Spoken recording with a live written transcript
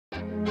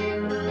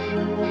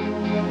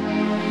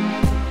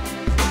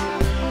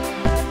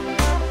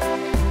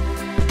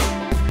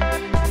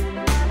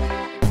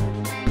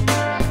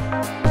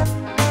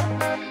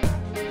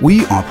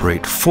We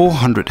operate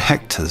 400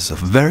 hectares of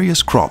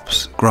various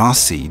crops, grass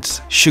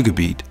seeds, sugar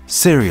beet,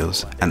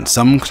 cereals and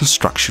some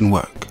construction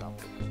work.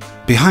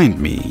 Behind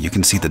me you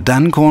can see the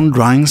DanCorn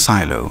drying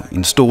silo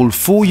installed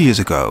 4 years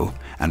ago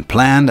and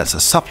planned as a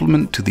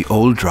supplement to the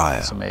old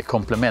dryer. Som är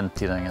komplement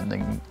till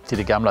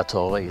det gamla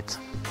turkeriet.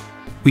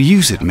 We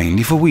use it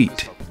mainly for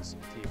wheat.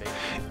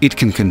 It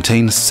can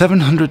contain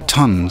 700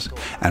 tons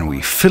and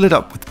we fill it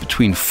up with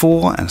between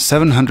 400 and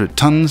 700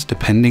 tons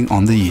depending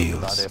on the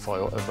yields.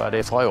 Vad det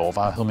är för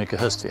år, hur mycket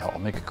höst vi har, hur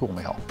mycket korn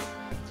vi har.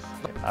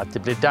 Att det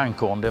blir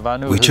DanCorn, det var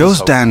nog We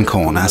chose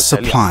DanCorn as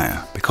supplier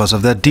because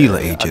of their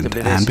dealer agent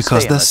and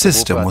because their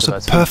system was a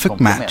perfect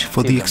match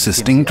for the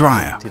existing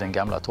dryer.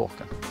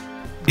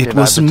 It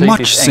was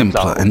much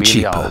simpler and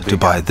cheaper to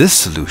buy this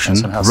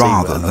solution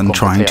rather than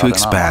trying to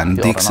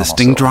expand the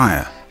existing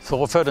dryer.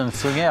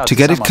 To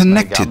get it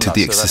connected to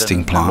the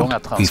existing plant,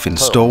 we've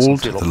installed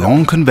the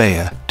long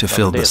conveyor to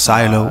fill the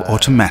silo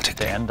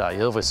automatically.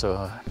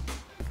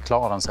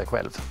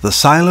 The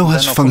silo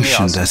has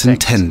functioned as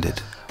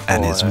intended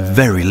and is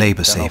very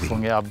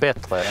labor-saving.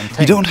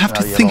 You don't have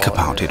to think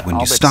about it when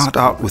you start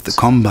out with the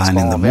combine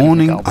in the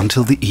morning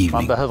until the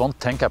evening.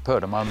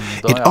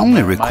 It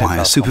only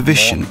requires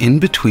supervision in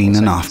between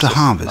and after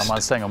harvest,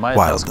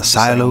 while the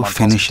silo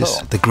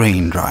finishes the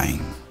grain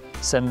drying.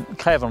 Since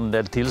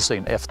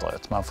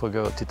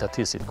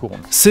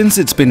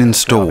it's been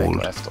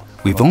installed,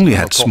 we've only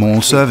had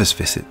small service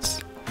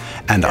visits.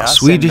 And our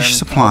Swedish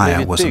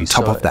supplier was on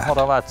top of that.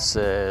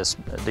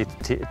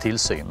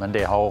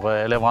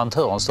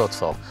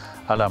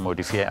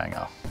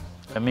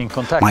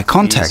 My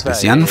contact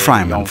is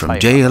Freiman from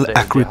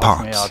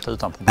Agriparts,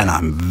 and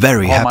I'm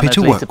very happy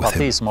to work with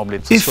him.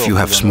 If you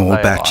have small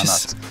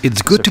batches,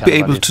 it's good to be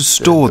able to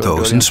store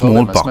those in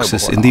small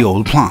boxes in the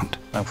old plant.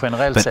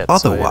 But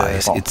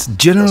otherwise, it's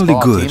generally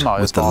good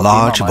with the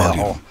large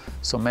volume.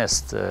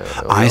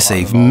 I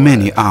save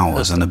many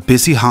hours on a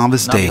busy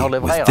harvest day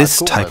with this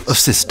type of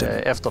system.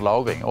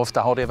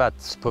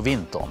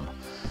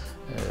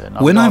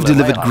 When I've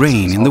delivered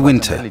grain in the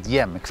winter,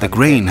 the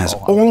grain has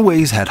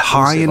always had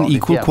high and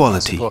equal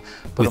quality,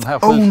 with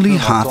only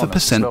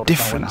 0.5%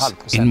 difference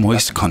in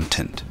moist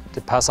content.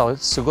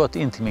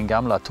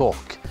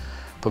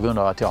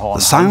 The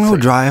silo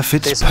dryer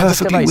fits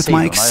perfectly with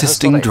my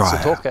existing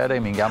dryer.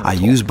 I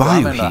use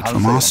bioheat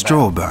from our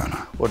straw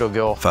burner,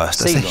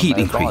 first as a heat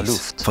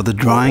increase for the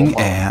drying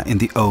air in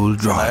the old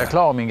dryer.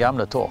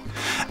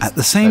 At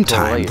the same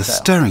time, the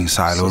stirring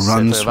silo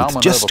runs with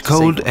just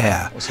cold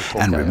air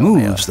and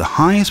removes the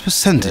highest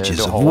percentages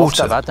of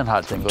water,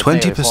 from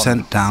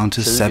 20% down to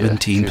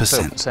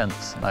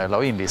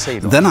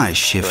 17%. Then I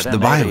shift the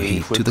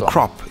bioheat to the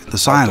crop in the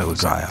silo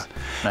dryer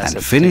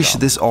and finish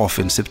this off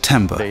in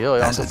September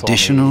as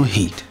additional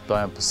heat.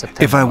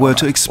 If I were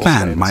to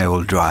expand my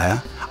old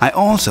dryer, I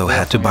also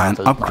had to buy an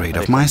upgrade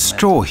of my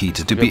straw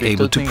heater to be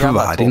able to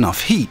provide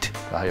enough heat,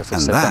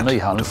 and that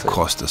would have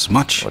cost as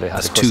much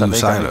as 2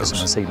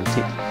 silos.